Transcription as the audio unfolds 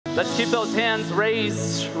Let's keep those hands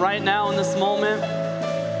raised right now in this moment.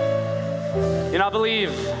 You know, I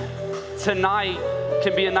believe tonight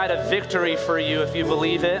can be a night of victory for you if you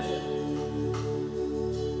believe it.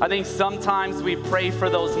 I think sometimes we pray for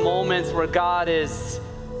those moments where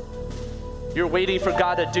you're waiting for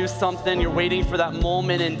God to do something. You're waiting for that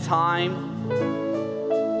moment in time.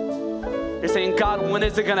 You're saying, God, when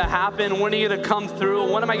is it going to happen? When are you going to come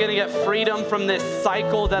through? When am I going to get freedom from this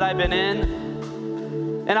cycle that I've been in?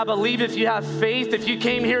 And I believe if you have faith, if you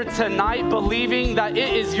came here tonight believing that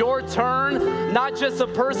it is your turn, not just a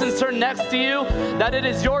person's turn next to you, that it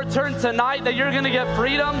is your turn tonight, that you're going to get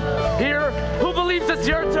freedom here. Who believes it's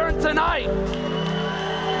your turn tonight?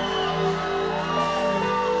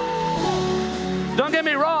 Don't get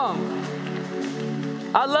me wrong.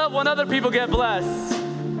 I love when other people get blessed,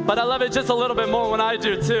 but I love it just a little bit more when I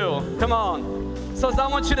do too. Come on. So I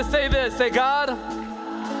want you to say this. Say, God,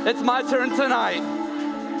 it's my turn tonight.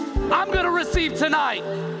 I'm going to receive tonight.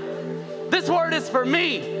 This word is for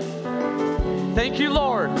me. Thank you,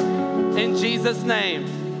 Lord. In Jesus' name.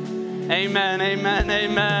 Amen, amen,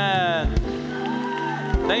 amen.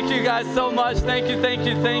 Thank you guys so much. Thank you, thank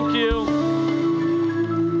you, thank you.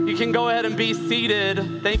 You can go ahead and be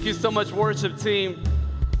seated. Thank you so much, worship team.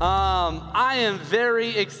 I am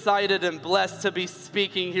very excited and blessed to be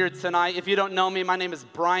speaking here tonight. If you don't know me, my name is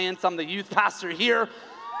Bryant. I'm the youth pastor here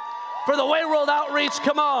for the Way World Outreach.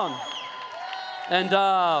 Come on. And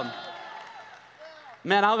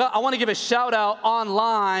man, I want to give a shout out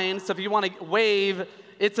online. So if you want to wave,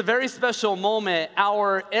 it's a very special moment.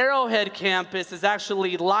 Our Arrowhead campus is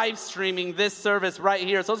actually live streaming this service right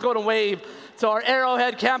here. So let's go and wave to our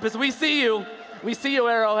Arrowhead campus. We see you. We see you,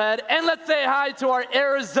 Arrowhead. And let's say hi to our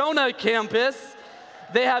Arizona campus.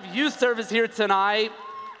 They have youth service here tonight.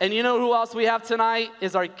 And you know who else we have tonight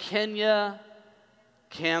is our Kenya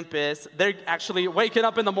campus. They're actually waking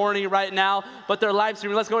up in the morning right now, but they're live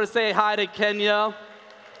streaming. Let's go and say hi to Kenya.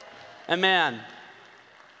 And man,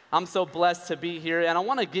 I'm so blessed to be here, and I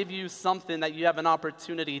want to give you something that you have an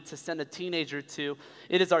opportunity to send a teenager to.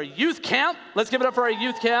 It is our youth camp. Let's give it up for our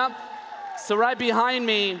youth camp. So right behind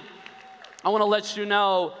me, I want to let you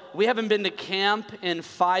know, we haven't been to camp in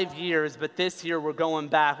 5 years, but this year we're going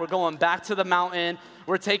back. We're going back to the mountain.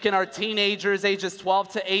 We're taking our teenagers, ages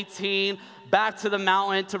 12 to 18, back to the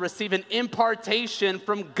mountain to receive an impartation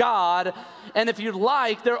from God. And if you'd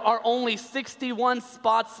like, there are only 61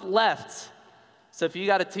 spots left. So if you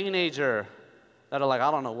got a teenager that are like, I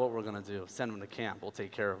don't know what we're going to do, send them to camp. We'll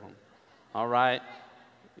take care of them. All right?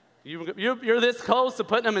 You're this close to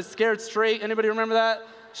putting them in Scared Straight. Anybody remember that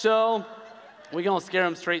show? We're going to scare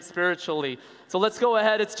them straight spiritually. So let's go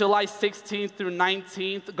ahead. It's July 16th through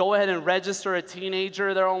 19th. Go ahead and register a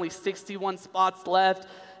teenager. There are only 61 spots left,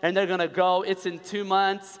 and they're going to go. It's in 2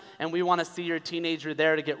 months, and we want to see your teenager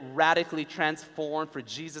there to get radically transformed for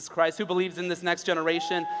Jesus Christ. Who believes in this next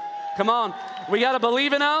generation? Come on. We got to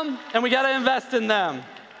believe in them, and we got to invest in them.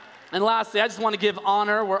 And lastly, I just want to give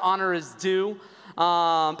honor where honor is due.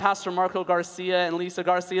 Pastor Marco Garcia and Liza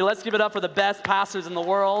Garcia. Let's give it up for the best pastors in the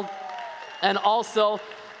world. And also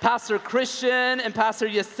Pastor Christian and Pastor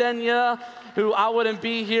Yesenia, who I wouldn't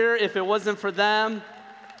be here if it wasn't for them.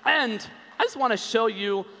 And I just want to show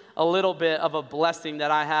you a little bit of a blessing that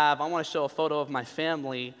I have. I want to show a photo of my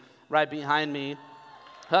family right behind me.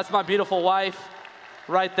 That's my beautiful wife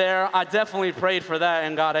right there. I definitely prayed for that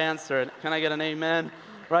and God answered. Can I get an amen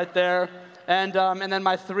right there? And then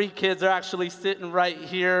my 3 kids are actually sitting right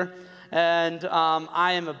here. And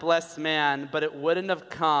I am a blessed man, but it wouldn't have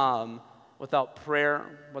come without prayer,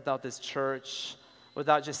 without this church,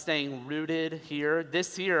 without just staying rooted here.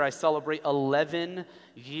 This year, I celebrate 11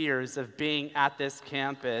 years of being at this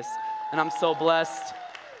campus, and I'm so blessed.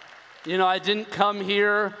 You know, I didn't come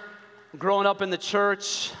here growing up in the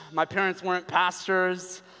church. My parents weren't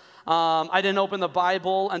pastors. I didn't open the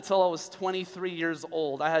Bible until I was 23 years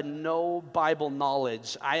old. I had no Bible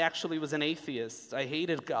knowledge. I actually was an atheist. I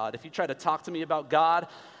hated God. If you try to talk to me about God,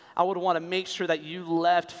 I would want to make sure that you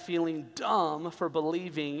left feeling dumb for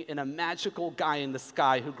believing in a magical guy in the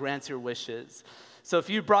sky who grants your wishes. So if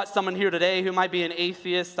you brought someone here today who might be an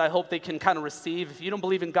atheist, I hope they can kind of receive. If you don't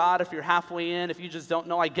believe in God, if you're halfway in, if you just don't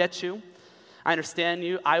know, I get you. I understand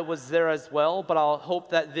you. I was there as well, but I'll hope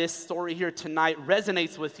that this story here tonight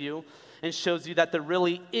resonates with you and shows you that there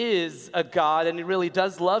really is a God, and He really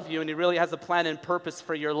does love you, and He really has a plan and purpose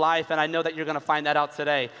for your life, and I know that you're going to find that out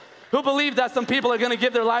today. Who believes that some people are going to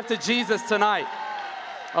give their life to Jesus tonight?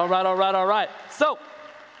 All right, all right, all right. So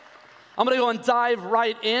I'm going to go and dive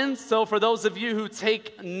right in. So for those of you who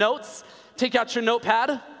take notes, take out your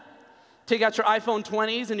notepad. Take out your iPhone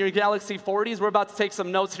 20s and your Galaxy 40s. We're about to take some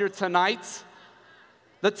notes here tonight.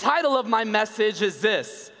 The title of my message is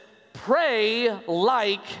this: Pray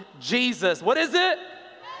like Jesus. What is it?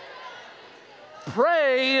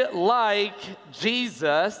 Pray like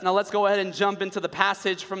Jesus. Now let's go ahead and jump into the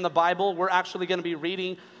passage from the Bible. We're actually going to be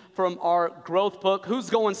reading from our growth book.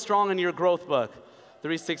 Who's going strong in your growth book?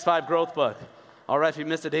 365 growth book. All right, if you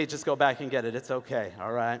missed a day, just go back and get it. It's okay,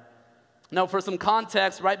 all right? Now, for some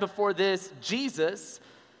context, right before this, Jesus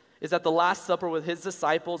is at the Last Supper with his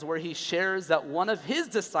disciples, where he shares that one of his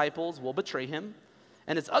disciples will betray him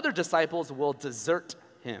and his other disciples will desert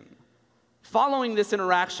him. Following this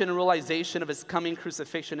interaction and realization of his coming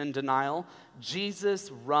crucifixion and denial,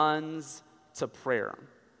 Jesus runs to prayer.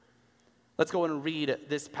 Let's go and read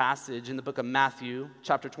this passage in the book of Matthew,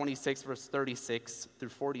 chapter 26, verse 36 through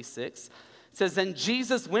 46. It says, "Then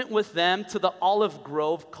Jesus went with them to the olive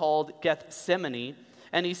grove called Gethsemane,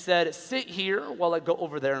 and he said, 'Sit here while I go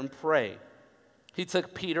over there and pray.' He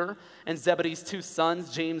took Peter and Zebedee's two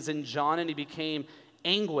sons, James and John, and he became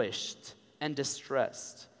anguished and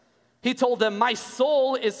distressed. He told them, 'My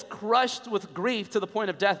soul is crushed with grief to the point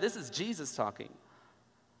of death.'" This is Jesus talking.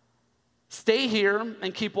 "Stay here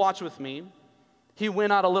and keep watch with me." He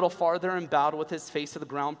went out a little farther and bowed with his face to the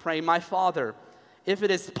ground, praying, "My Father, if it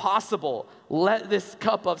is possible, let this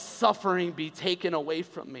cup of suffering be taken away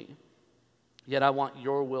from me. Yet I want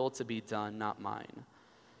your will to be done, not mine."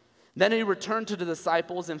 Then he returned to the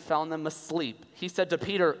disciples and found them asleep. He said to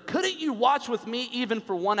Peter, "Couldn't you watch with me even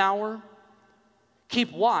for 1 hour?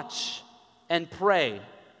 Keep watch and pray."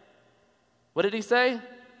 What did he say?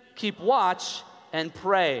 Keep watch and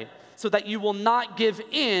pray, so that you will not give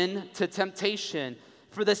in to temptation.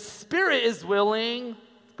 For the spirit is willing,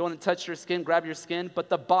 go and touch your skin, grab your skin, but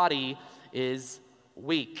the body is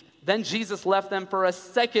weak. Then Jesus left them for a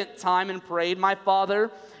second time and prayed, "My Father,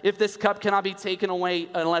 if this cup cannot be taken away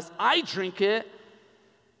unless I drink it,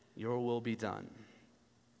 your will be done."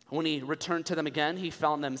 When he returned to them again, he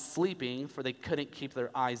found them sleeping, for they couldn't keep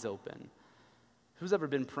their eyes open. Who's ever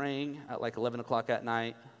been praying at like 11 o'clock at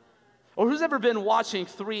night? Or who's ever been watching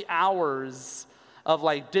 3 hours of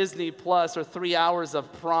like Disney Plus or 3 hours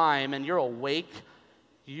of Prime, and you're awake,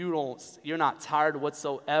 you're not tired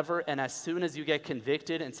whatsoever, and as soon as you get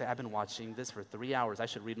convicted and say, "I've been watching this for 3 hours, I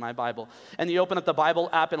should read my Bible," and you open up the Bible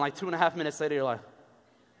app and like 2.5 minutes later, you're like,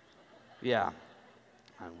 yeah.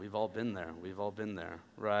 We've all been there,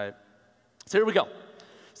 right? So here we go.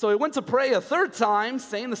 So he went to pray a third time,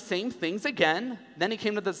 saying the same things again. Then he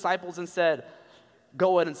came to the disciples and said,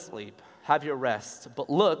 "Go ahead and sleep, have your rest. But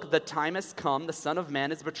look, the time has come, the Son of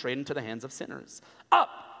Man is betrayed into the hands of sinners.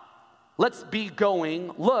 Up, let's be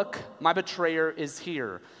going. Look, my betrayer is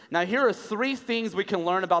here." Now here are 3 things we can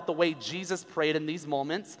learn about the way Jesus prayed in these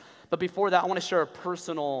moments. But before that, I want to share a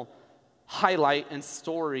personal highlight and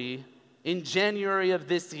story. In January of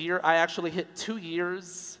this year, I actually hit 2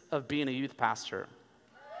 years of being a youth pastor.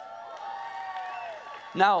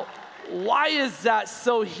 Now, why is that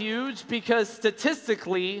so huge? Because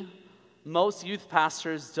statistically, most youth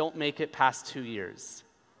pastors don't make it past 2 years. Isn't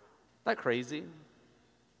that crazy?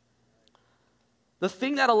 The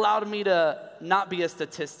thing that allowed me to not be a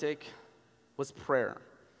statistic was prayer.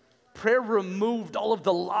 Prayer removed all of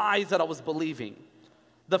the lies that I was believing,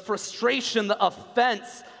 the frustration, the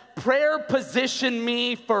offense. Prayer positioned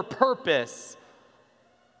me for purpose,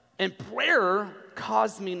 and prayer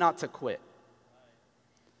caused me not to quit.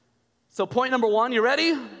 So point number 1, you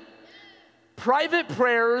ready? Private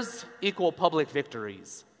prayers equal public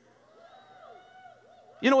victories.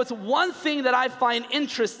 You know, it's one thing that I find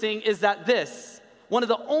interesting is that one of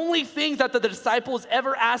the only things that the disciples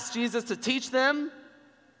ever asked Jesus to teach them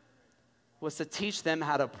was to teach them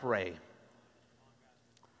how to pray.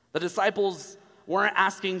 The disciples weren't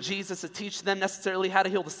asking Jesus to teach them necessarily how to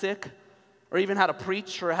heal the sick, or even how to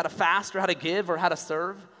preach, or how to fast, or how to give, or how to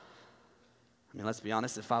serve. I mean, let's be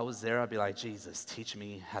honest, if I was there, I'd be like, "Jesus, teach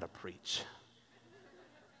me how to preach.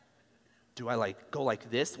 Do I go like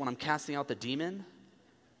this when I'm casting out the demon?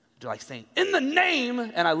 Do I say, 'In the name,'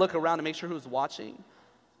 and I look around to make sure who's watching?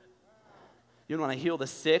 You know, when I heal the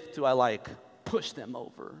sick, do I push them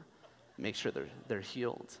over, make sure they're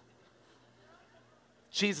healed?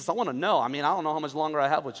 Jesus, I want to know. I mean, I don't know how much longer I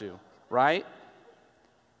have with you, right?"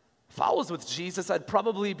 If I was with Jesus, I'd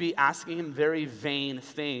probably be asking him very vain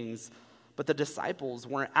things, but the disciples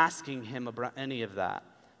weren't asking him about any of that.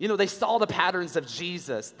 You know, they saw the patterns of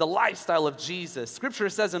Jesus, the lifestyle of Jesus. Scripture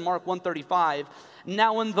says in Mark 1:35,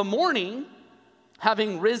 "Now in the morning,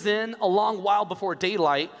 having risen a long while before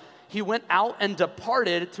daylight, he went out and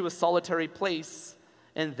departed to a solitary place,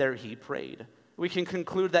 and there he prayed." We can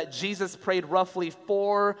conclude that Jesus prayed roughly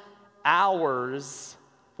 4 hours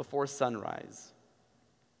before sunrise.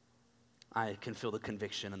 I can feel the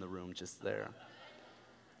conviction in the room just there.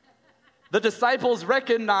 The disciples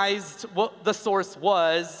recognized what the source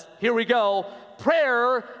was. Here we go.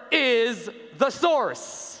 Prayer is the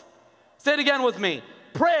source. Say it again with me.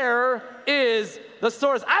 Prayer is the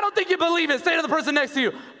source. I don't think you believe it. Say to the person next to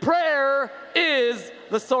you, prayer is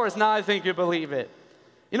the source. Now I think you believe it.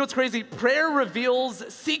 You know what's crazy? Prayer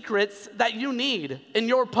reveals secrets that you need in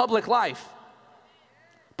your public life.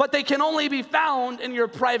 But they can only be found in your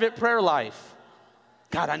private prayer life.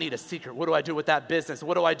 God, I need a secret. What do I do with that business?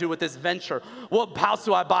 What do I do with this venture? What house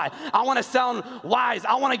do I buy? I want to sound wise.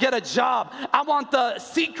 I want to get a job. I want the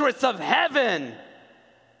secrets of heaven.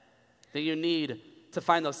 That you need to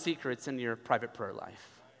find those secrets in your private prayer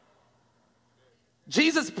life.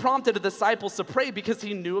 Jesus prompted the disciples to pray because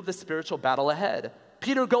he knew of the spiritual battle ahead.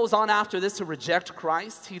 Peter goes on after this to reject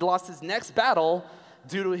Christ. He lost his next battle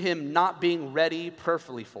due to him not being ready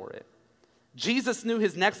perfectly for it. Jesus knew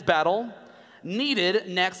his next battle needed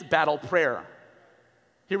next battle prayer.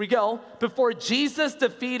 Here we go. Before Jesus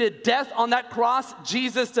defeated death on that cross,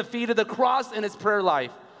 Jesus defeated the cross in his prayer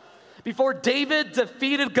life. Before David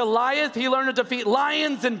defeated Goliath, he learned to defeat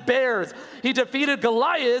lions and bears. He defeated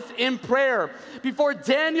Goliath in prayer. Before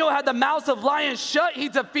Daniel had the mouths of lions shut, he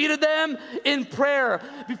defeated them in prayer.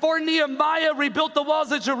 Before Nehemiah rebuilt the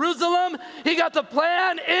walls of Jerusalem, he got the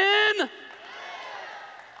plan in.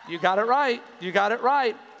 You got it right. You got it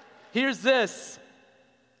right. Here's this.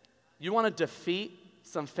 You want to defeat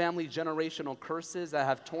some family generational curses that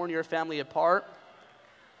have torn your family apart?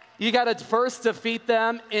 You got to first defeat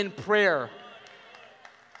them in prayer.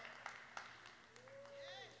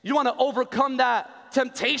 You want to overcome that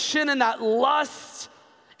temptation and that lust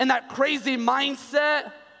and that crazy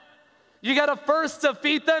mindset? You got to first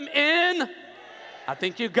defeat them in, I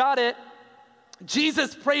think you got it.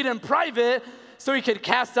 Jesus prayed in private so he could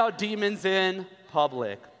cast out demons in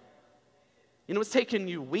public. You know, it's taken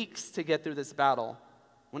you weeks to get through this battle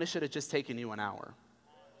when it should have just taken you an hour.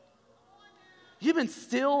 You've been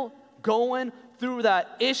still going through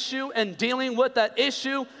that issue and dealing with that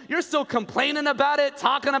issue. You're still complaining about it,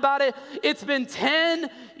 talking about it. It's been 10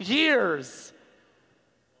 years,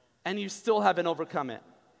 and you still haven't overcome it.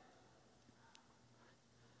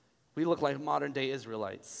 We look like modern-day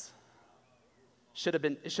Israelites.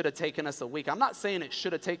 It should have taken us a week. I'm not saying it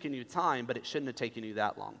should have taken you time, but it shouldn't have taken you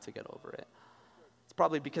that long to get over it. It's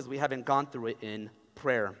probably because we haven't gone through it in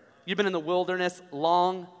prayer. You've been in the wilderness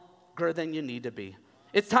longer than you need to be.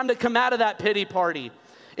 It's time to come out of that pity party.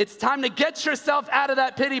 It's time to get yourself out of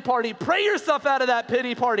that pity party. Pray yourself out of that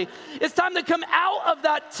pity party. It's time to come out of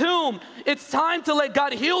that tomb. It's time to let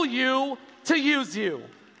God heal you to use you.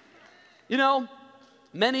 You know,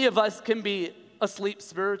 many of us can be asleep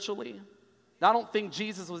spiritually. I don't think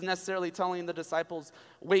Jesus was necessarily telling the disciples,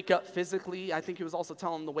 wake up physically. I think he was also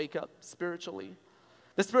telling them to wake up spiritually.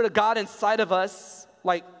 The Spirit of God inside of us,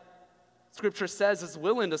 like Scripture says, is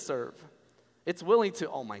willing to serve. It's willing to,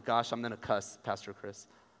 oh my gosh, I'm going to cuss, Pastor Chris.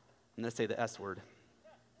 I'm going to say the S word.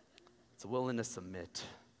 It's willing to submit.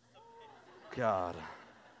 God.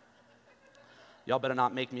 Y'all better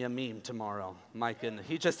not make me a meme tomorrow. Mike, and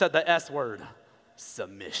he just said the S word.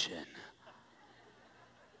 Submission.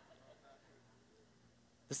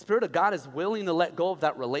 The Spirit of God is willing to let go of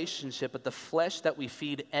that relationship, but the flesh that we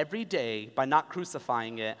feed every day by not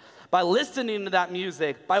crucifying it, by listening to that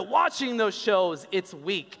music, by watching those shows, it's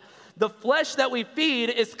weak. The flesh that we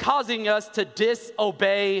feed is causing us to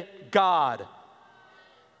disobey God.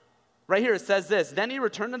 Right here it says this, then he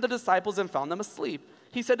returned to the disciples and found them asleep.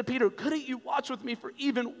 He said to Peter, couldn't you watch with me for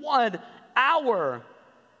even 1 hour?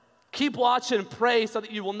 Keep watch and pray so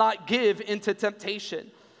that you will not give into temptation.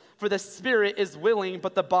 For the spirit is willing,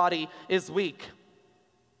 but the body is weak.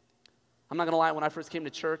 I'm not going to lie, when I first came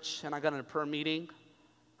to church and I got in a prayer meeting,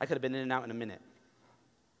 I could have been in and out in a minute.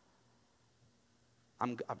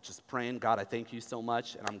 I'm just praying, God, I thank you so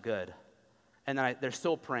much, and I'm good. And then they're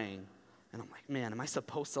still praying, and I'm like, man, am I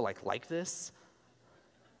supposed to like this?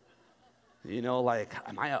 You know, like,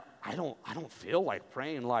 I don't feel like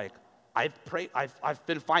praying. Like, I've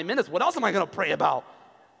been 5 minutes. What else am I going to pray about?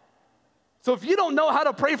 So if you don't know how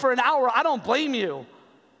to pray for an hour, I don't blame you.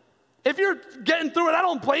 If you're getting through it, I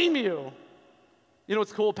don't blame you. You know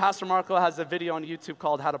what's cool? Pastor Marco has a video on YouTube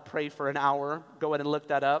called How to Pray for an Hour. Go ahead and look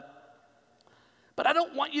that up. But I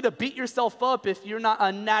don't want you to beat yourself up if you're not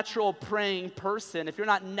a natural praying person, if you're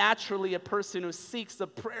not naturally a person who seeks the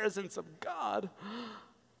presence of God.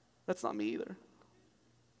 That's not me either.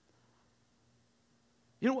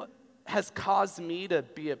 You know what has caused me to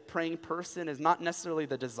be a praying person is not necessarily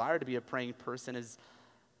the desire to be a praying person, is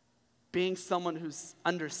being someone who's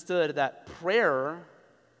understood that prayer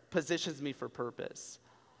positions me for purpose.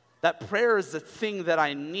 That prayer is the thing that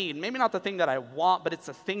I need. Maybe not the thing that I want, but it's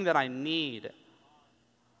the thing that I need.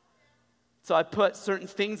 So I put certain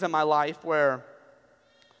things in my life where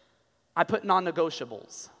I put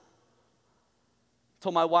non-negotiables.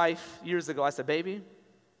 Told my wife years ago, I said, baby,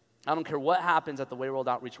 I don't care what happens at the Way World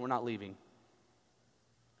Outreach, we're not leaving.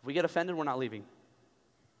 If we get offended, we're not leaving.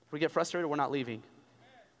 If we get frustrated, we're not leaving.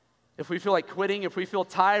 If we feel like quitting, if we feel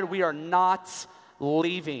tired, we are not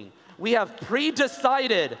leaving. We have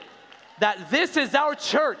pre-decided that this is our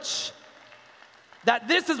church, that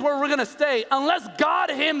this is where we're going to stay, unless God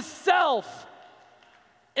himself,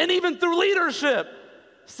 and even through leadership,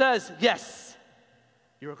 says, yes,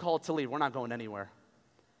 you're called to leave. We're not going anywhere.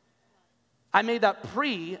 I made that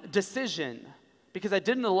pre-decision because I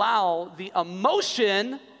didn't allow the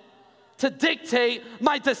emotion to dictate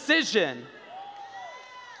my decision.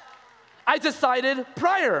 I decided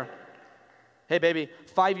prior. Hey, baby,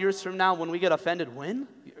 5 years from now, when we get offended, when?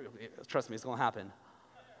 Trust me, it's going to happen.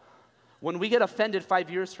 When we get offended 5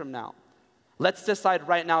 years from now, let's decide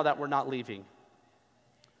right now that we're not leaving.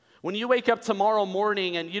 When you wake up tomorrow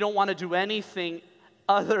morning and you don't want to do anything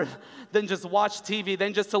other than just watch TV,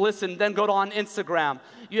 then just to listen, then go on Instagram,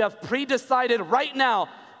 you have pre-decided right now,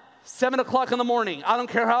 7 o'clock in the morning, I don't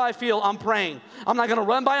care how I feel, I'm praying. I'm not going to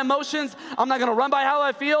run by emotions. I'm not going to run by how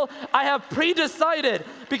I feel. I have pre-decided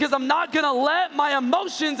because I'm not going to let my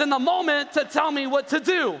emotions in the moment to tell me what to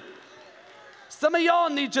do. Some of y'all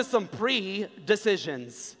need just some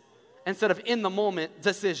pre-decisions instead of in-the-moment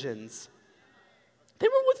decisions. They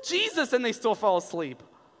were with Jesus and they still fell asleep.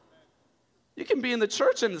 You can be in the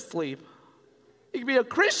church and sleep. You can be a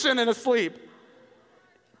Christian and asleep.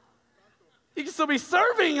 You can still be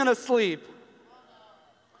serving and asleep.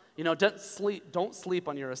 You know, don't sleep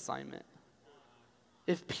on your assignment.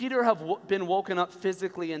 If Peter had been woken up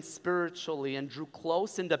physically and spiritually and drew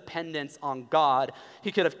close in dependence on God,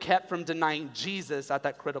 he could have kept from denying Jesus at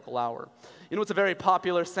that critical hour. You know what's a very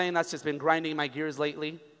popular saying that's just been grinding my gears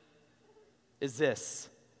lately? Is this,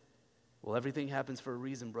 well, everything happens for a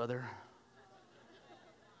reason, brother.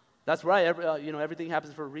 That's right, everything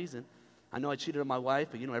happens for a reason. I know I cheated on my wife,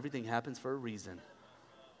 but everything happens for a reason.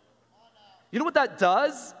 You know what that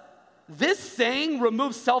does? This saying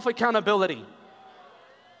removes self-accountability.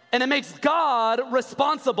 And it makes God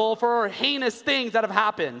responsible for heinous things that have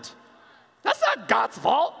happened. That's not God's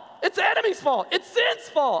fault. It's the enemy's fault. It's sin's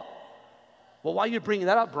fault. Well, why are you bringing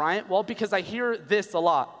that up, Bryant? Well, because I hear this a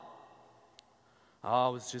lot. Oh,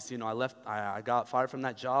 it was just, I got fired from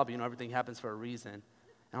that job. Everything happens for a reason. And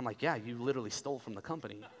I'm like, yeah, you literally stole from the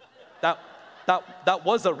company. That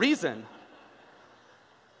was a reason.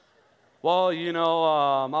 Well,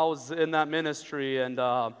 I was in that ministry and,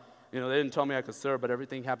 they didn't tell me I could serve, but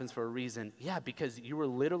everything happens for a reason. Yeah, because you were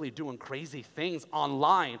literally doing crazy things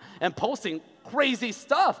online and posting crazy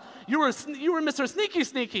stuff. You were Mr.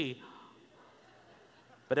 Sneaky.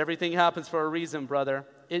 But everything happens for a reason, brother.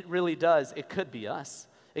 It really does. It could be us.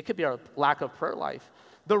 It could be our lack of prayer life.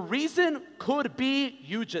 The reason could be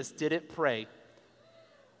you just didn't pray.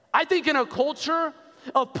 I think in a culture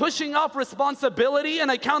of pushing off responsibility and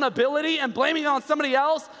accountability and blaming it on somebody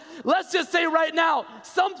else, let's just say right now,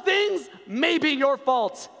 some things may be your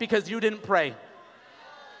fault because you didn't pray.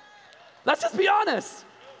 Let's just be honest.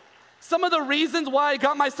 Some of the reasons why I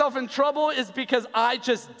got myself in trouble is because I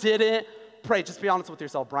just didn't pray. Just be honest with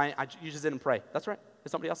yourself, Brian. You just didn't pray. That's right.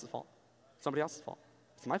 It's somebody else's fault. Somebody else's fault.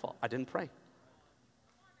 It's my fault. I didn't pray.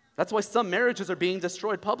 That's why some marriages are being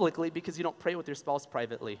destroyed publicly because you don't pray with your spouse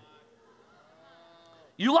privately.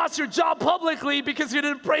 You lost your job publicly because you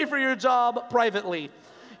didn't pray for your job privately.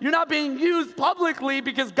 You're not being used publicly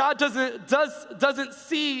because God doesn't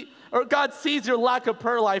see, or God sees your lack of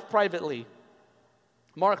prayer life privately.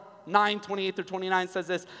 Mark 9:28-29 says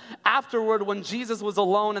this. Afterward, when Jesus was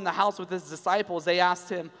alone in the house with his disciples, they asked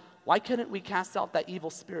him, why couldn't we cast out that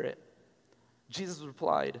evil spirit? Jesus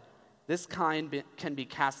replied, this kind can be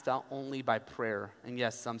cast out only by prayer. And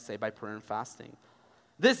yes, some say by prayer and fasting.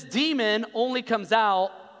 This demon only comes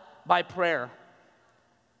out by prayer.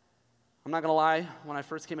 I'm not going to lie. When I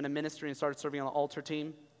first came into ministry and started serving on the altar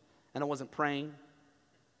team and I wasn't praying,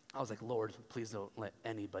 I was like, Lord, please don't let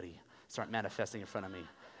anybody start manifesting in front of me.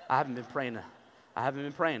 I haven't been praying. I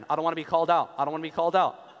don't want to be called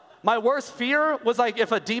out. My worst fear was like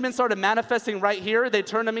if a demon started manifesting right here, they'd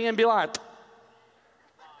turn to me and be like,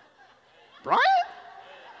 Brian?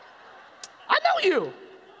 I know you.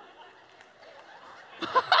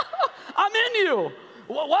 I'm in you.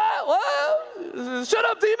 What? Shut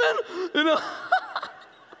up, demon.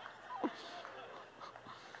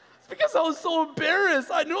 It's because I was so embarrassed.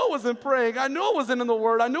 I knew I wasn't praying. I knew I wasn't in the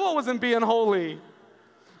Word. I knew I wasn't being holy.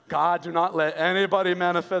 God, do not let anybody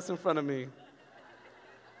manifest in front of me.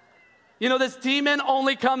 You know, this demon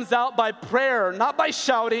only comes out by prayer, not by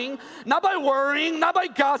shouting, not by worrying, not by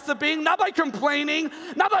gossiping, not by complaining,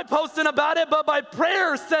 not by posting about it, but by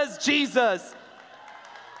prayer, says Jesus.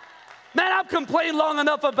 Man, I've complained long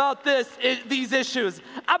enough about these issues.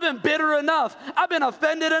 I've been bitter enough. I've been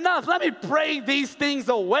offended enough. Let me pray these things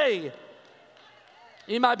away.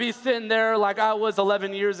 You might be sitting there like I was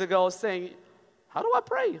 11 years ago saying, how do I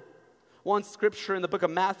pray? One scripture in the book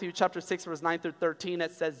of Matthew, chapter 6, verse 9 through 13,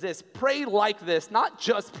 it says this: pray like this, not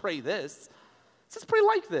just pray this. It says pray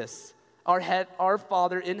like this. Our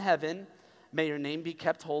Father in heaven, may your name be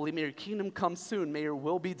kept holy. May your kingdom come soon. May your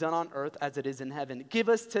will be done on earth as it is in heaven. Give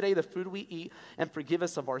us today the food we eat, and forgive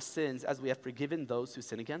us of our sins as we have forgiven those who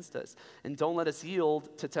sin against us. And don't let us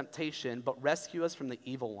yield to temptation, but rescue us from the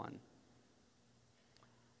evil one.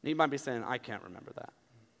 And you might be saying, I can't remember that.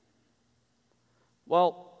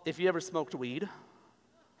 Well, if you ever smoked weed,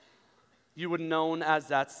 you would have known as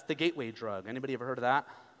that's the gateway drug. Anybody ever heard of that?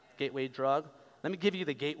 Gateway drug? Let me give you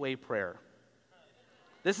the gateway prayer.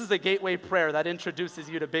 This is a gateway prayer that introduces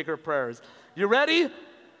you to bigger prayers. You ready?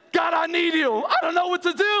 God, I need you. I don't know what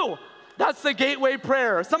to do. That's the gateway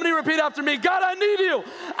prayer. Somebody repeat after me. God, I need you.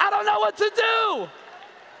 I don't know what to do.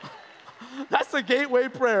 That's the gateway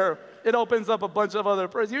prayer. It opens up a bunch of other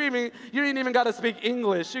prayers. You ain't even got to speak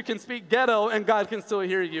English. You can speak ghetto and God can still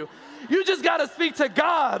hear you. You just got to speak to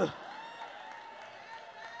God.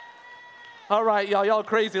 All right, y'all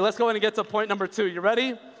crazy. Let's go ahead and get to point number 2. You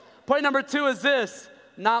ready? Point number 2 is this: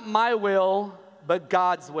 not my will, but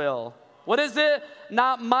God's will. What is it?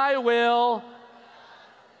 Not my will.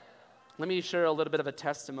 Let me share a little bit of a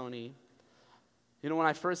testimony. You know, when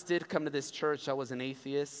I first did come to this church, I was an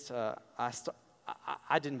atheist.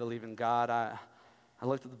 I didn't believe in God. I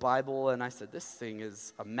looked at the Bible and I said, this thing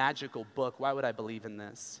is a magical book. Why would I believe in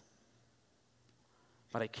this?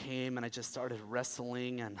 But I came and I just started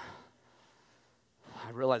wrestling, and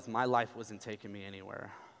I realized my life wasn't taking me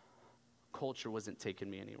anywhere. Culture wasn't taking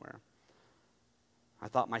me anywhere. I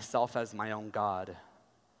thought myself as my own God,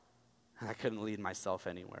 and I couldn't lead myself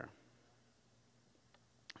anywhere.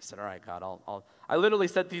 I said, all right, God, I literally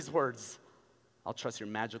said these words: I'll trust your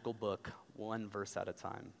magical book, one verse at a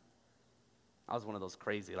time. I was one of those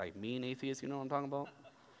crazy, like mean atheists, you know what I'm talking about?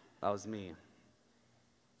 That was me.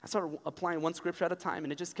 I started applying one scripture at a time,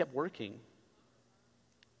 and it just kept working.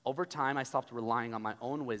 Over time, I stopped relying on my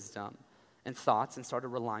own wisdom and thoughts and started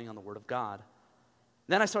relying on the Word of God.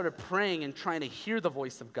 Then I started praying and trying to hear the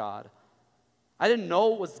voice of God. I didn't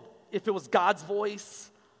know if it was God's voice,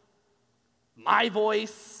 my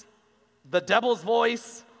voice, the devil's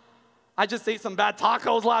voice. I just ate some bad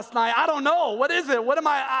tacos last night. I don't know. What is it? What am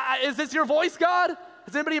I? Is this your voice, God?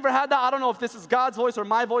 Has anybody ever had that? I don't know if this is God's voice or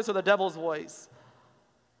my voice or the devil's voice.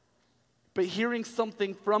 But hearing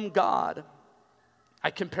something from God,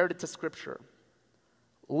 I compared it to Scripture.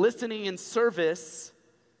 Listening in service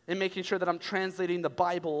and making sure that I'm translating the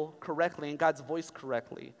Bible correctly and God's voice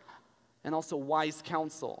correctly. And also wise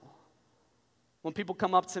counsel. When people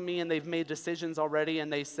come up to me and they've made decisions already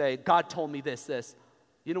and they say, God told me this.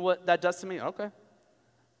 You know what that does to me? Okay.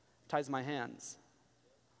 Ties my hands.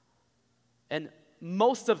 And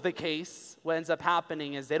most of the case, what ends up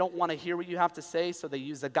happening is they don't want to hear what you have to say, so they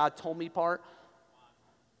use the God told me part.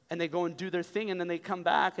 And they go and do their thing, and then they come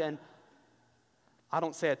back, and I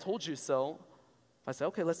don't say I told you so. I say,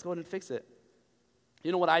 okay, let's go ahead and fix it.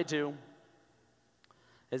 You know what I do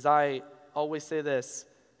is I always say this: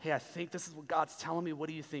 hey, I think this is what God's telling me. What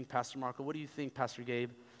do you think, Pastor Marco? What do you think, Pastor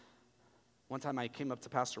Gabe? One time I came up to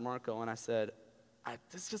Pastor Marco and I said,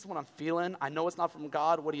 this is just what I'm feeling. I know it's not from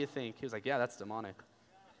God. What do you think? He was like, yeah, that's demonic.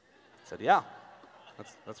 I said, yeah,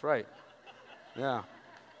 that's right. Yeah.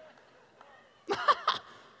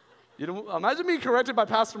 You know, imagine being corrected by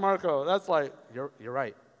Pastor Marco. That's like, you're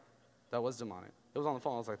right. That was demonic. It was on the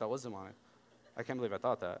phone. I was like, that was demonic. I can't believe I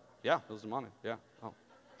thought that. Yeah, it was demonic. Yeah. Oh,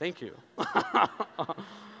 thank you.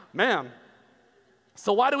 Man.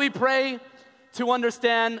 So why do we pray? To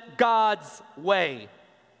understand God's way.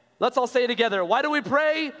 Let's all say it together. Why do we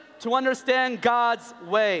pray? To understand God's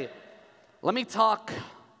way. Let me talk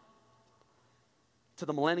to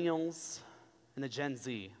the millennials and the Gen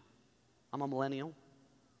Z. I'm a millennial.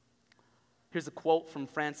 Here's a quote from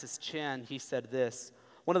Francis Chan. He said this: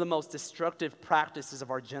 one of the most destructive practices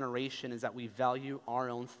of our generation is that we value our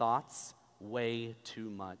own thoughts way too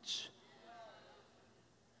much.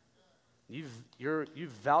 You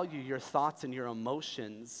value your thoughts and your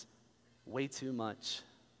emotions way too much.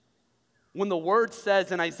 When the word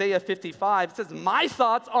says in Isaiah 55, it says, my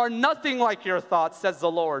thoughts are nothing like your thoughts, says the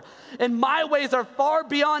Lord. And my ways are far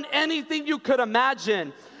beyond anything you could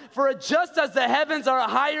imagine. For just as the heavens are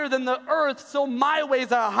higher than the earth, so my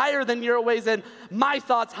ways are higher than your ways, and my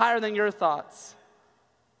thoughts higher than your thoughts.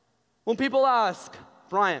 When people ask,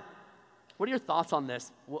 Bryant, what are your thoughts on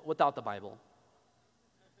this without the Bible?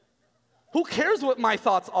 Who cares what my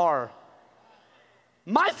thoughts are?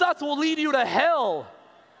 My thoughts will lead you to hell.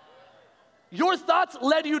 Your thoughts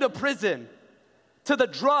led you to prison, to the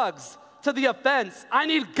drugs, to the offense. I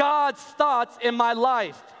need God's thoughts in my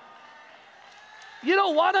life. You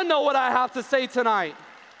don't want to know what I have to say tonight.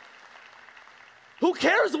 Who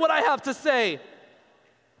cares what I have to say?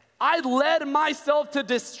 I led myself to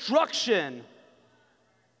destruction.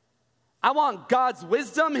 I want God's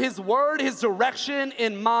wisdom, His word, His direction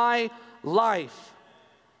in my life.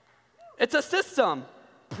 It's a system.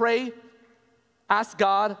 Pray, ask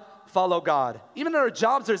God, follow God. Even in our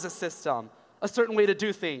jobs, there's a system, a certain way to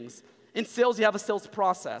do things. In sales, you have a sales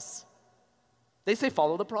process. They say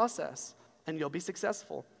follow the process, and you'll be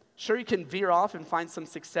successful. Sure, you can veer off and find some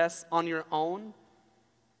success on your own.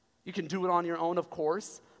 You can do it on your own, of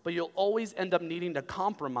course, but you'll always end up needing to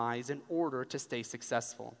compromise in order to stay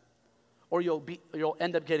successful. Or you'll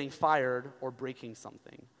end up getting fired or breaking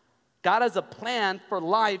something. God has a plan for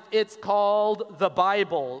life. It's called the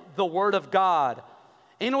Bible, the Word of God.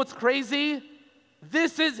 And you know what's crazy?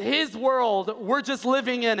 This is His world. We're just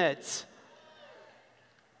living in it.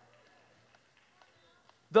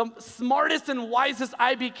 The smartest and wisest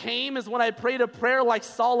I became is when I prayed a prayer like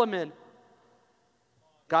Solomon.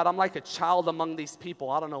 God, I'm like a child among these people.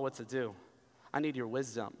 I don't know what to do. I need your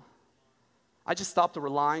wisdom. I just stopped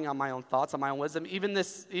relying on my own thoughts, on my own wisdom. Even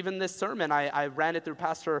this sermon, I ran it through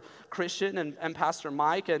Pastor Christian and Pastor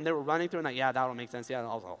Mike, and they were running through, and like, yeah, that don't make sense. Yeah, and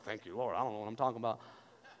I was like, oh, thank you, Lord. I don't know what I'm talking about.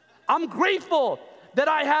 I'm grateful that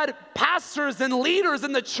I had pastors and leaders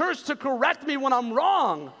in the church to correct me when I'm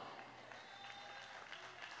wrong.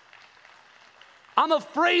 I'm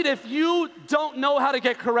afraid if you don't know how to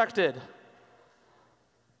get corrected.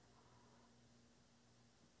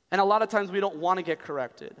 And a lot of times we don't want to get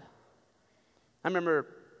corrected. I remember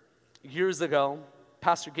years ago,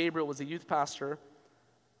 Pastor Gabriel was a youth pastor,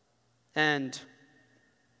 and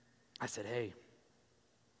I said, hey,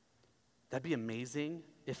 that'd be amazing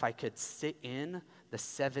if I could sit in the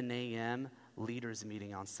 7 a.m. leaders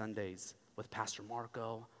meeting on Sundays with Pastor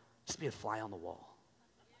Marco, just be a fly on the wall.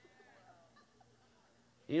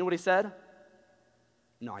 You know what he said?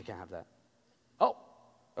 No, I can't have that. Oh,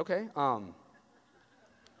 okay.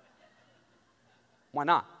 Why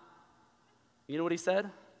not? You know what he said?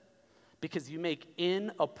 Because you make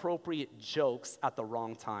inappropriate jokes at the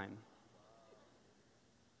wrong time.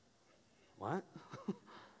 What?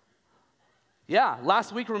 Yeah,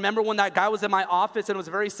 last week, remember when that guy was in my office and it was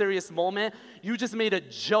a very serious moment? You just made a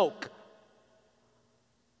joke.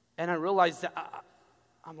 And I realized that,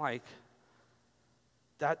 I'm like,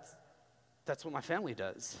 that's what my family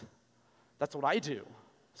does. That's what I do.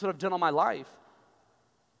 That's what I've done all my life.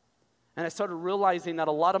 And I started realizing that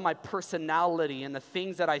a lot of my personality and the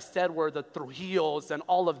things that I said were the Trujillos and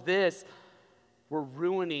all of this were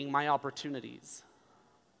ruining my opportunities.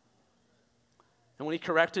 And when he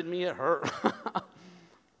corrected me, it hurt.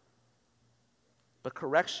 But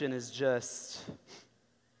correction is just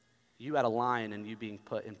you at a line and you being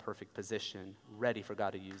put in perfect position, ready for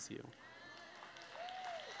God to use you.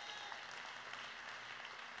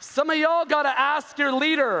 Some of y'all got to ask your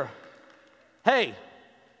leader, hey,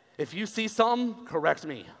 if you see something, correct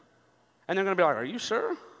me. And they're going to be like, are you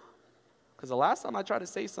sure? Because the last time I tried to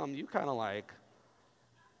say something, you kind of like,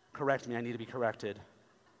 correct me, I need to be corrected.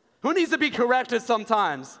 Who needs to be corrected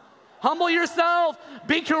sometimes? Humble yourself,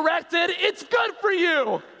 be corrected. It's good for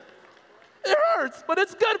you. It hurts, but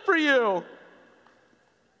it's good for you.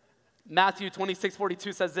 Matthew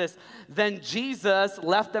 26:42 says this, then Jesus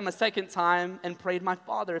left them a second time and prayed, my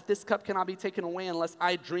Father, if this cup cannot be taken away unless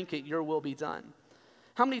I drink it, your will be done.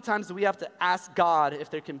 How many times do we have to ask God if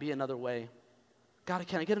there can be another way? God,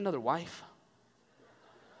 can I get another wife?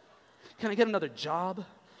 Can I get another job?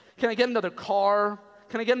 Can I get another car?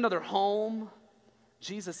 Can I get another home?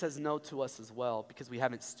 Jesus says no to us as well because we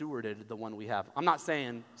haven't stewarded the one we have. I'm not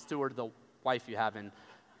saying steward the wife you have,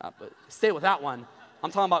 but stay with that one.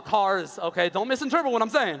 I'm talking about cars, okay? Don't misinterpret what I'm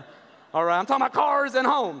saying. All right, I'm talking about cars and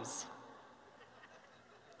homes.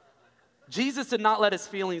 Jesus did not let his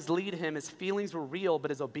feelings lead him. His feelings were real, but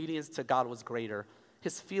his obedience to God was greater.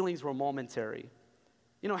 His feelings were momentary.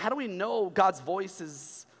 You know, how do we know God's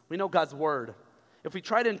voice we know God's word. If we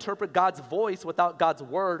try to interpret God's voice without God's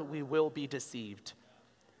word, we will be deceived.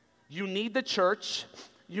 You need the church.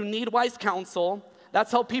 You need wise counsel.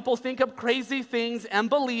 That's how people think of crazy things and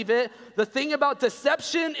believe it. The thing about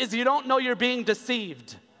deception is you don't know you're being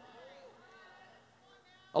deceived.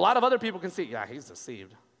 A lot of other people can see, yeah, he's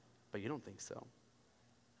deceived, but you don't think so.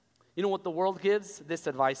 You know what the world gives? This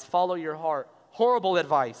advice, follow your heart. Horrible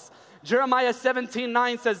advice. Jeremiah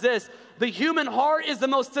 17:9 says this, the human heart is the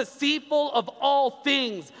most deceitful of all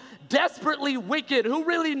things, desperately wicked. Who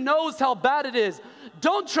really knows how bad it is?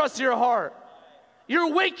 Don't trust your heart.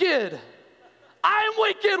 You're wicked. I'm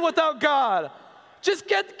wicked without God. Just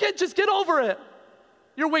get over it.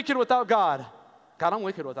 You're wicked without God. God, I'm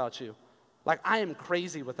wicked without you. Like I am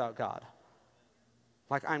crazy without God.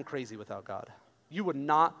 Like I'm crazy without God. You would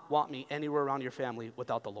not want me anywhere around your family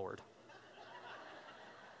without the Lord.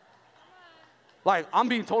 Like, I'm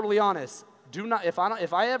being totally honest. Do not, if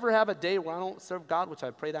I ever have a day where I don't serve God, which I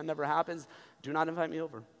pray that never happens, do not invite me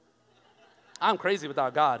over. I'm crazy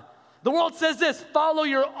without God. The world says this, follow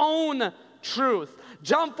your own truth.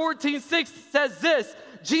 John 14:6 says this,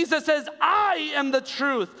 Jesus says, I am the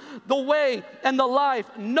truth, the way, and the life.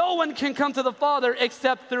 No one can come to the Father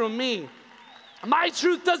except through me. My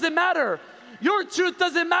truth doesn't matter. Your truth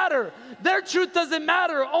doesn't matter. Their truth doesn't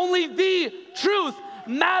matter. Only the truth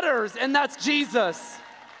matters, and that's Jesus.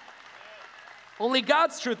 Only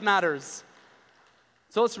God's truth matters.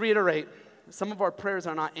 So let's reiterate. Some of our prayers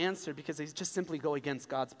are not answered because they just simply go against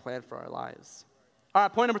God's plan for our lives. All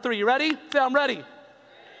right, point number 3. You ready? Say, I'm ready.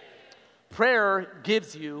 Prayer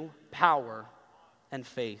gives you power and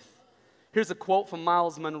faith. Here's a quote from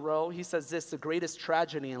Miles Monroe. He says this, the greatest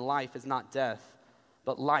tragedy in life is not death,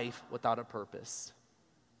 but life without a purpose.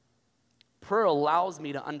 Prayer allows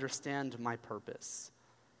me to understand my purpose.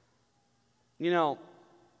 You know,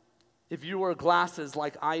 if you wear glasses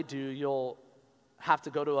like I do, you'll have to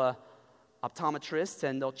go to a optometrist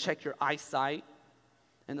and they'll check your eyesight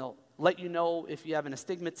and they'll let you know if you have an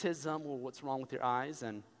astigmatism or what's wrong with your eyes.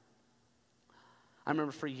 And I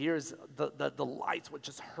remember for years, the lights would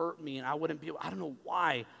just hurt me and I wouldn't be able, I don't know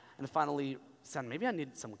why. And I finally said, maybe I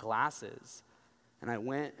need some glasses. And I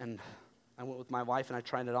went with my wife and I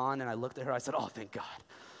tried it on and I looked at her. I said, oh, thank God.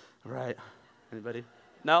 All right. Anybody?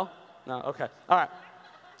 No? No? Okay. All right.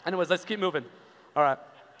 Anyways, let's keep moving. All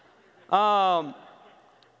right.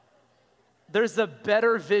 There's a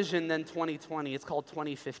better vision than 2020. It's called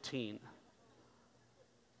 2015.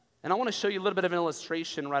 And I want to show you a little bit of an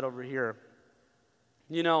illustration right over here.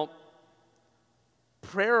 You know,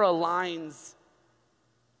 prayer aligns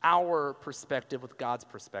our perspective with God's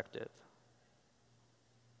perspective.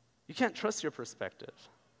 You can't trust your perspective.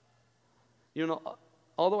 You know,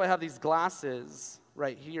 although I have these glasses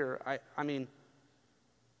right here, I mean,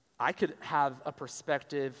 I could have a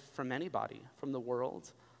perspective from anybody, from the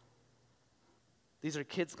world. These are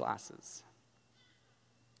kids' glasses.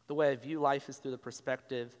 The way I view life is through the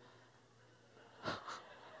perspective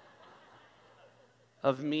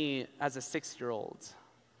of me as a 6-year-old.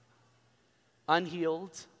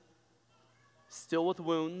 Unhealed, still with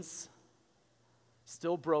wounds,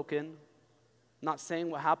 still broken. I'm not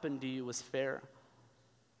saying what happened to you was fair.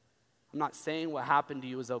 I'm not saying what happened to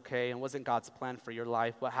you was okay and wasn't God's plan for your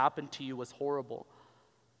life. What happened to you was horrible.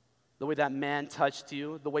 The way that man touched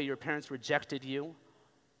you, the way your parents rejected you.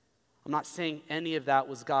 I'm not saying any of that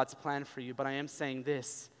was God's plan for you, but I am saying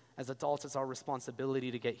this. As adults, it's our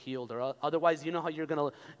responsibility to get healed. Or otherwise, you know how you're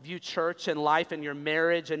going to view church and life and your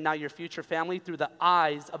marriage and now your future family through the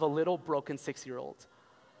eyes of a little broken 6-year-old.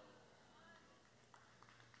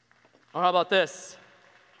 Or how about this?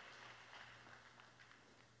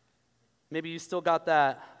 Maybe you still got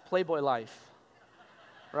that Playboy life,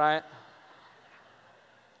 right?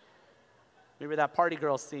 Maybe that party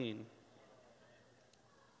girl scene.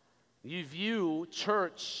 You view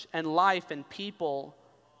church and life and people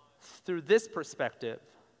through this perspective.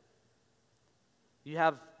 You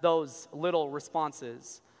have those little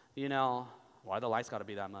responses, you know, why the lights got to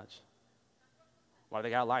be that much? Why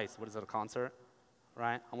they got lights? What is it, a concert?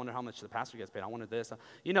 Right? I wonder how much the pastor gets paid. I wonder this.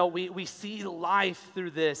 You know, we see life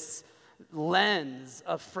through this lens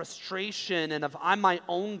of frustration and of I'm my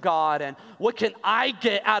own God and what can I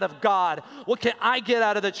get out of God? What can I get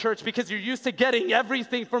out of the church? Because you're used to getting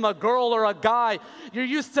everything from a girl or a guy. You're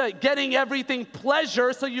used to getting everything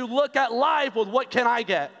pleasure, so you look at life with what can I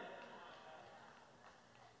get?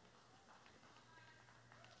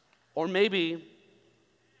 Or maybe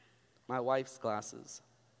my wife's glasses.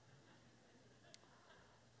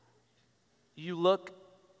 You look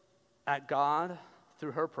at God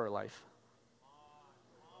through her prayer life.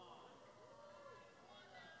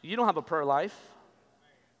 You don't have a prayer life.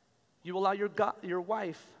 You allow your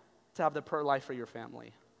wife to have the prayer life for your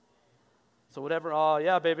family. So whatever, oh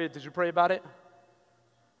yeah, baby, did you pray about it?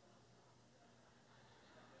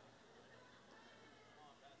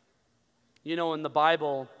 You know, in the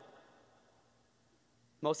Bible,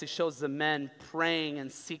 Mostly shows the men praying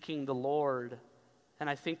and seeking the Lord. And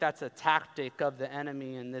I think that's a tactic of the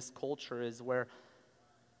enemy in this culture, is where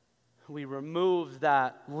we remove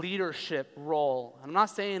that leadership role. I'm not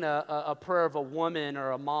saying a prayer of a woman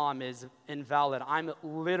or a mom is invalid. I'm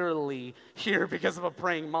literally here because of a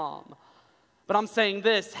praying mom. But I'm saying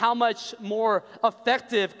this: how much more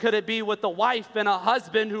effective could it be with a wife and a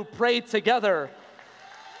husband who prayed together?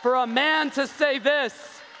 For a man to say this: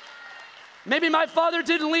 maybe my father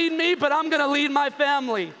didn't lead me, but I'm going to lead my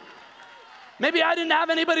family. Maybe I didn't have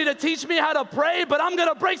anybody to teach me how to pray, but I'm going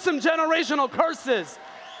to break some generational curses.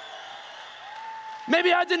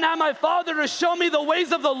 Maybe I didn't have my father to show me the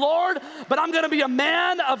ways of the Lord, but I'm going to be a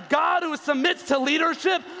man of God who submits to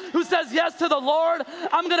leadership, who says yes to the Lord.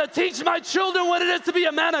 I'm going to teach my children what it is to be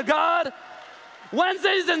a man of God.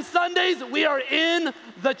 Wednesdays and Sundays, we are in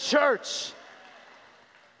the church.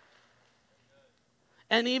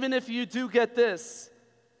 And even if you do get this,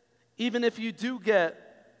 even if you do get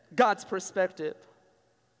God's perspective,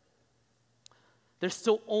 there's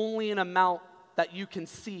still only an amount that you can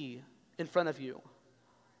see in front of you.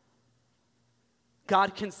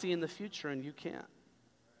 God can see in the future and you can't.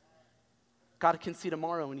 God can see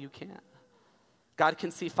tomorrow and you can't. God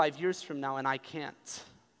can see 5 years from now and I can't.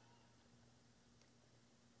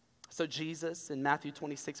 So Jesus, in Matthew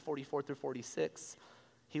 26:44-46,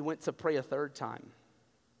 he went to pray a third time,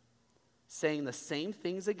 saying the same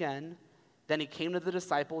things again. Then he came to the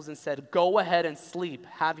disciples and said, "Go ahead and sleep,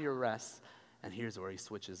 have your rest." And here's where he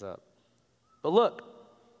switches up. "But look,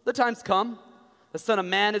 the time's come. The Son of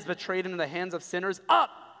Man is betrayed into the hands of sinners. Up,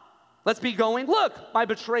 let's be going. Look, my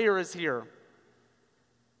betrayer is here."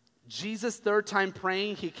 Jesus' third time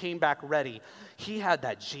praying, he came back ready. He had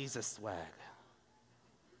that Jesus swag.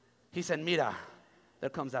 He said, "Mira, there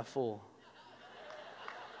comes that fool."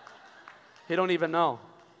 He don't even know.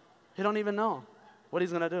 He don't even know what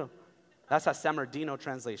he's going to do. That's a Bernardino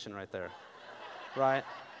translation right there, right?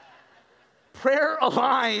 Prayer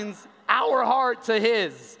aligns our heart to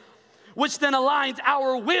his, which then aligns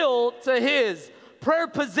our will to his. Prayer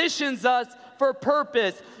positions us for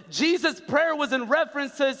purpose. Jesus' prayer was in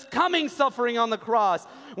reference to his coming suffering on the cross.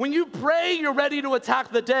 When you pray, you're ready to attack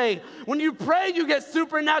the day. When you pray, you get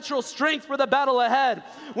supernatural strength for the battle ahead.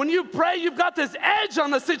 When you pray, you've got this edge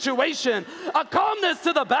on the situation, a calmness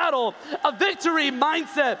to the battle, a victory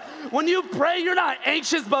mindset. When you pray, you're not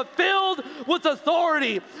anxious but filled with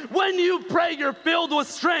authority. When you pray, you're filled with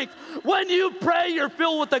strength. When you pray, you're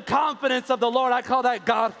filled with the confidence of the Lord. I call that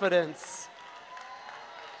Godfidence.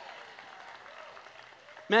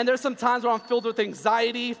 Man, there's some times where I'm filled with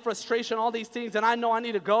anxiety, frustration, all these things, and I know I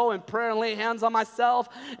need to go and pray and lay hands on myself,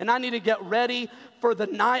 and I need to get ready for the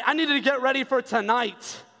night. I need to get ready for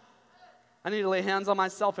tonight. I need to lay hands on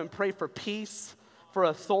myself and pray for peace, for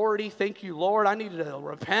authority. Thank you, Lord. I need to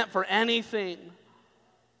repent for anything.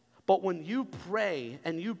 But when you pray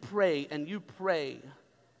and you pray and you pray,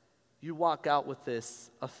 you walk out with this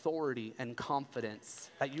authority and confidence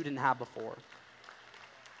that you didn't have before.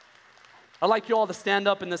 I'd like you all to stand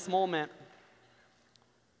up in this moment.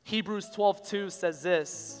 Hebrews 12:2 says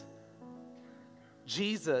this.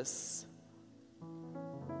 Jesus,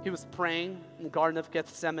 he was praying in the Garden of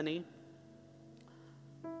Gethsemane.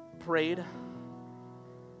 Prayed,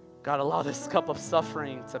 "God, allow this cup of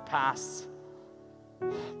suffering to pass,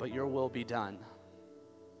 but your will be done."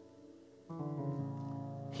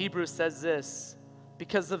 Hebrews says this,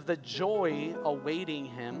 because of the joy awaiting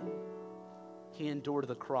him, he endured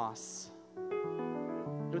the cross.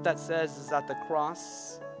 What that says is that the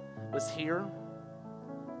cross was here,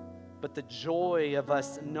 but the joy of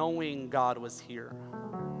us knowing God was here.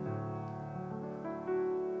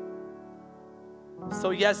 So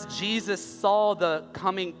yes, Jesus saw the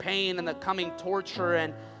coming pain and the coming torture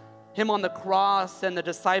and him on the cross and the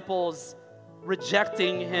disciples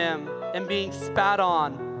rejecting him and being spat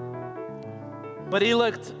on. But he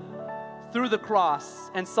looked through the cross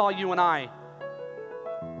and saw you and I.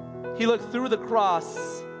 He looked through the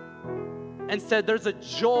cross and said, "There's a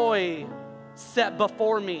joy set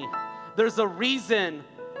before me. There's a reason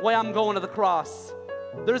why I'm going to the cross.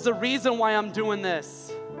 There's a reason why I'm doing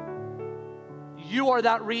this." You are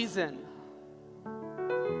that reason.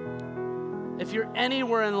 If you're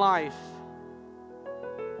anywhere in life,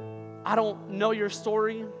 I don't know your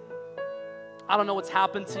story. I don't know what's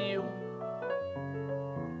happened to you.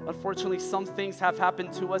 Unfortunately, some things have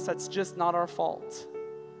happened to us that's just not our fault.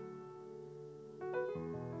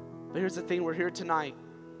 But here's the thing, we're here tonight.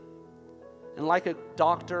 And like a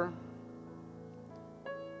doctor,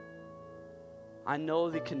 I know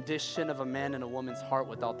the condition of a man and a woman's heart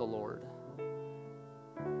without the Lord.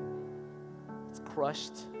 It's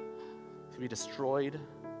crushed, be destroyed,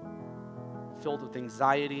 filled with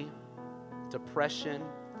anxiety, depression,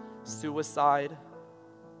 suicide.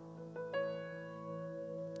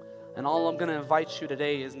 And all I'm going to invite you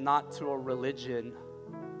today is not to a religion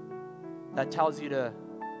that tells you to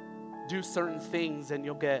do certain things and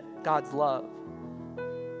you'll get God's love.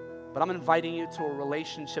 But I'm inviting you to a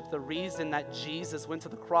relationship. The reason that Jesus went to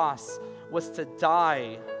the cross was to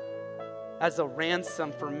die as a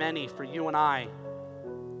ransom for many, for you and I.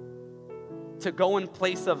 To go in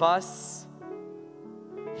place of us.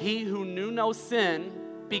 He who knew no sin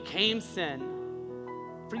became sin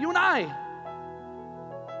for you and I.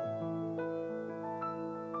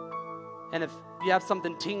 And if you have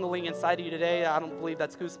something tingling inside of you today, I don't believe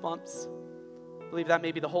that's goosebumps. I believe that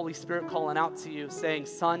may be the Holy Spirit calling out to you, saying,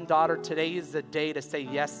 son, daughter, today is the day to say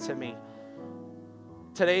yes to me.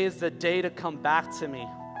 Today is the day to come back to me.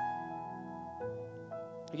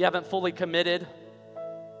 You haven't fully committed.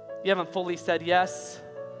 You haven't fully said yes.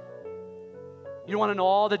 You want to know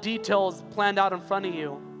all the details planned out in front of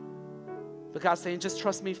you. But God's saying, just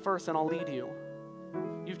trust me first and I'll lead you.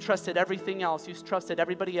 You've trusted everything else. You've trusted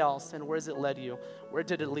everybody else. And where's it led you? Where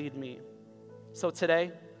did it lead me? So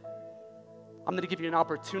today, I'm going to give you an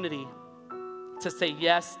opportunity to say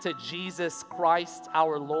yes to Jesus Christ,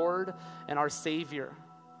 our Lord and our Savior.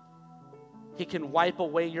 He can wipe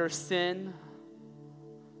away your sin,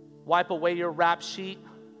 wipe away your rap sheet,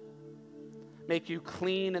 make you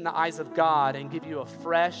clean in the eyes of God, and give you a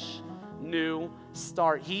fresh, new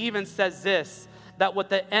start. He even says this, that what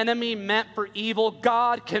the enemy meant for evil,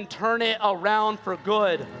 God can turn it around for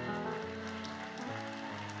good.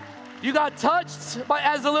 You got touched by,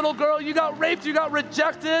 as a little girl, you got raped, you got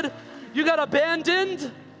rejected, you got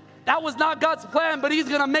abandoned. That was not God's plan, but He's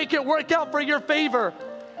going to make it work out for your favor.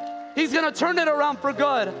 He's going to turn it around for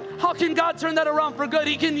good. How can God turn that around for good?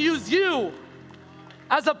 He can use you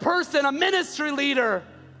as a person, a ministry leader,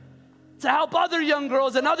 to help other young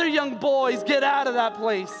girls and other young boys get out of that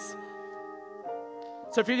place.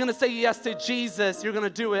 So if you're going to say yes to Jesus, you're going to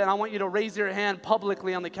do it. And I want you to raise your hand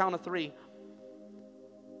publicly on the count of 3.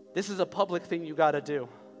 This is a public thing you got to do.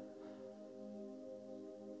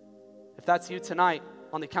 If that's you tonight,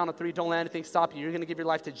 on the count of 3, don't let anything stop you. You're going to give your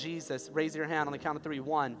life to Jesus. Raise your hand on the count of 3.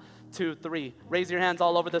 1, 2, 3. Raise your hands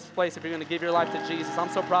all over this place if you're going to give your life to Jesus. I'm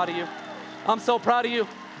so proud of you. I'm so proud of you.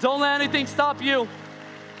 Don't let anything stop you.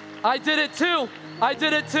 I did it too. I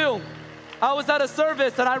did it too. I was at a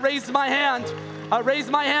service and I raised my hand. I raised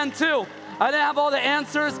my hand too. I didn't have all the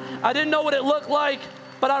answers. I didn't know what it looked like,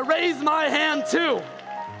 but I raised my hand too.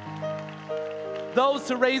 Those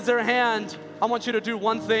who raise their hand, I want you to do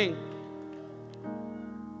one thing.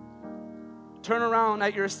 Turn around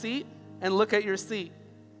at your seat and look at your seat.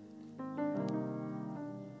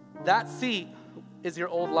 That seat is your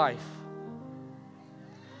old life.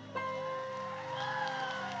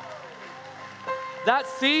 That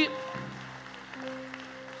seat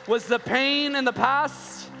was the pain in the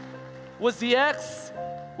past, was the ex,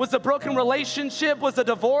 was the broken relationship, was the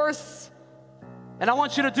divorce. And I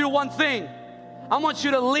want you to do one thing. I want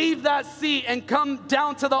you to leave that seat and come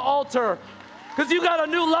down to the altar, because you got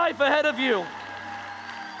a new life ahead of you.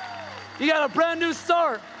 You got a brand new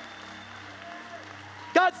start.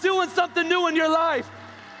 God's doing something new in your life.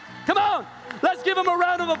 Come on, let's give Him a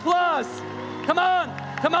round of applause. Come on,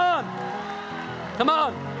 come on. Come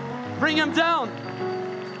on, bring Him down.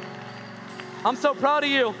 I'm so proud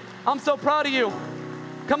of you. I'm so proud of you.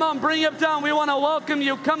 Come on, bring Him down. We want to welcome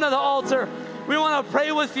you. Come to the altar. We want to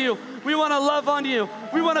pray with you. We want to love on you.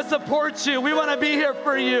 We want to support you. We want to be here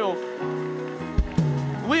for you.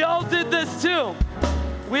 We all did this too.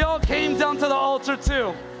 We all came down to the altar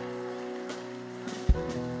too.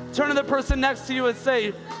 Turn to the person next to you and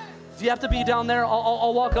say, do you have to be down there?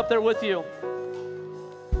 I'll walk up there with you.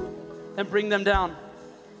 And bring them down.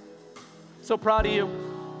 So proud of you.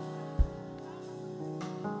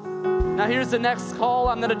 Now here's the next call.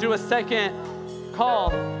 I'm going to do a second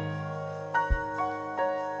call.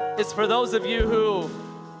 It's for those of you who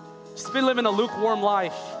just been living a lukewarm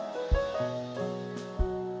life.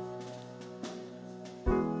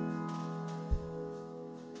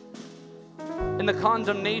 And the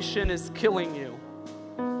condemnation is killing you.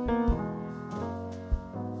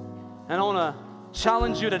 And I want to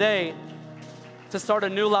challenge you today to start a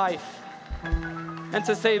new life and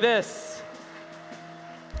to say this: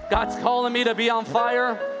 God's calling me to be on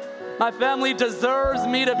fire. My family deserves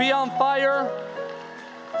me to be on fire.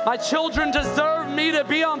 My children deserve me to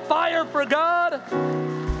be on fire for God.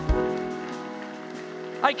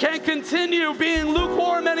 I can't continue being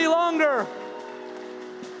lukewarm any longer.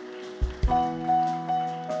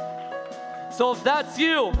 So if that's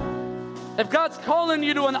you, If God's calling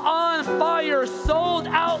you to an on-fire,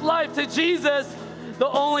 sold-out life to Jesus, the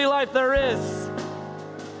only life there is,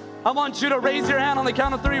 I want you to raise your hand on the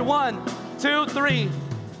count of 3. 1, 2, 3.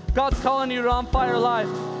 God's calling you to an on-fire life.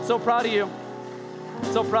 So proud of you.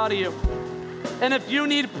 So proud of you. And if you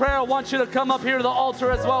need prayer, I want you to come up here to the altar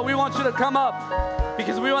as well. We want you to come up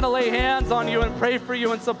because we want to lay hands on you and pray for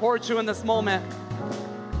you and support you in this moment.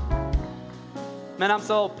 Man, I'm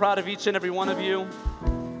so proud of each and every one of you.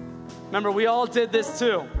 Remember, we all did this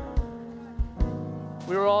too.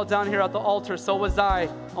 We were all down here at the altar. So was I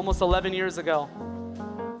almost 11 years ago.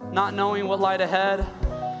 Not knowing what lied ahead,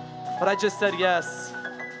 but I just said yes.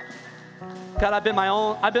 God, I've been my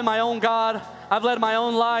own God. I've led my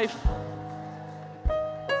own life.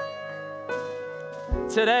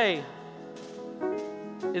 Today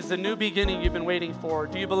is the new beginning you've been waiting for.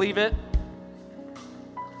 Do you believe it?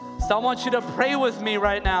 So I want you to pray with me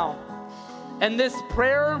right now. And this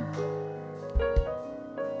prayer,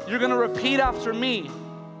 you're going to repeat after me.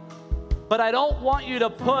 But I don't want you to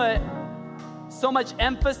put so much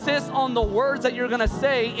emphasis on the words that you're going to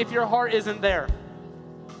say if your heart isn't there.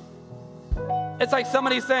 It's like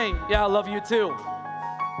somebody saying, yeah, I love you too.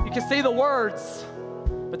 You can say the words,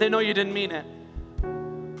 but they know you didn't mean it.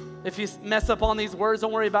 If you mess up on these words,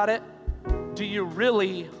 don't worry about it. Do you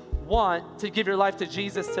really want to give your life to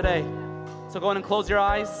Jesus today? So go ahead and close your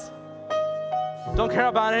eyes. Don't care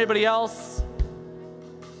about anybody else.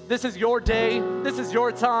 This is your day. This is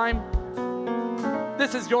your time.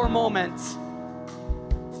 This is your moment.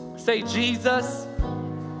 Say, Jesus,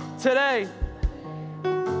 today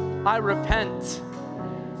I repent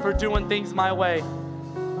for doing things my way.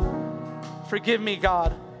 Forgive me,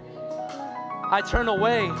 God. I turn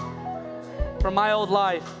away from my old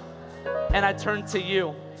life and I turn to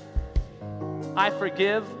you. I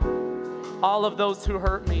forgive all of those who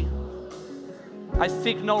hurt me. I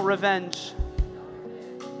seek no revenge.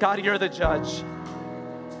 God, you're the judge.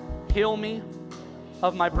 Heal me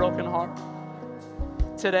of my broken heart.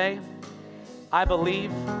 Today, I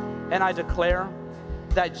believe and I declare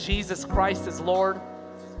that Jesus Christ is Lord.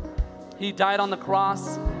 He died on the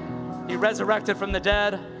cross. He resurrected from the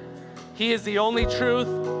dead. He is the only truth,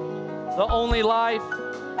 the only life,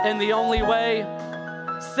 and the only way.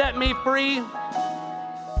 Set me free.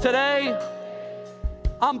 Today,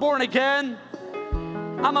 I'm born again.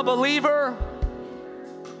 I'm a believer,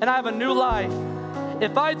 and I have a new life.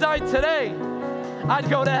 If I died today, I'd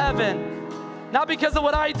go to heaven. Not because of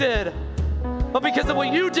what I did, but because of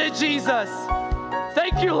what you did, Jesus.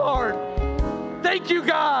 Thank you, Lord. Thank you,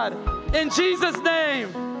 God. In Jesus'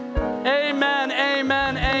 name, amen,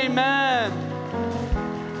 amen, amen.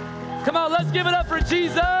 Come on, let's give it up for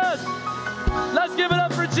Jesus. Let's give it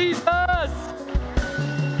up for Jesus.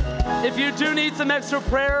 If you do need some extra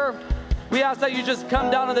prayer, we ask that you just come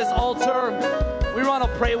down to this altar. We want to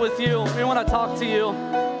pray with you. We want to talk to you.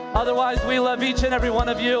 Otherwise, we love each and every one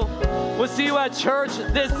of you. We'll see you at church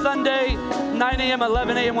this Sunday, 9 a.m.,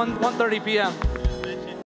 11 a.m., 1:30 p.m.